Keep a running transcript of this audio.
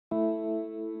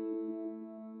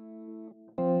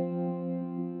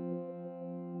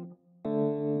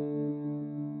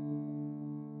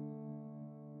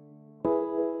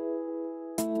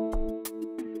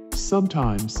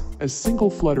Sometimes, a single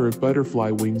flutter of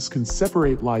butterfly wings can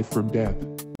separate life from death.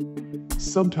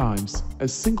 Sometimes, a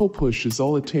single push is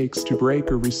all it takes to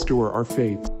break or restore our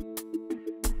faith.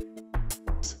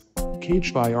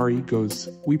 Caged by our egos,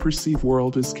 we perceive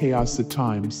world as chaos at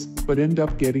times, but end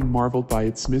up getting marveled by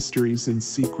its mysteries and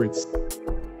secrets.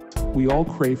 We all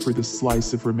crave for the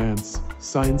slice of romance,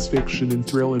 science fiction and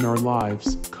thrill in our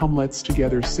lives. Come, let's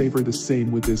together savor the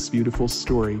same with this beautiful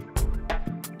story.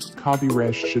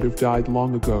 Kaviresh should have died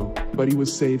long ago, but he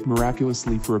was saved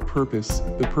miraculously for a purpose,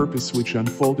 the purpose which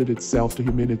unfolded itself to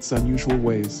him in its unusual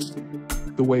ways.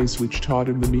 The ways which taught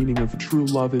him the meaning of true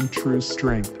love and true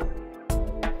strength.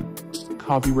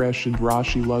 Kaviresh and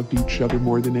Rashi loved each other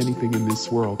more than anything in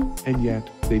this world, and yet,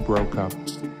 they broke up.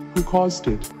 Who caused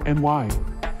it, and why?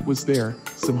 Was there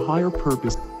some higher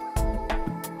purpose?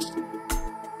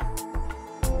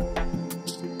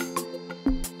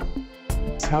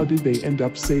 How did they end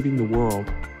up saving the world?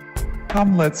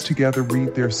 Come, let's together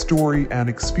read their story and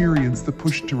experience the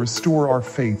push to restore our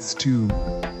faiths too.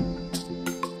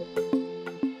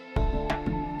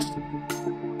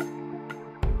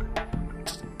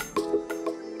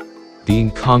 The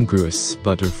Incongruous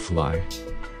Butterfly.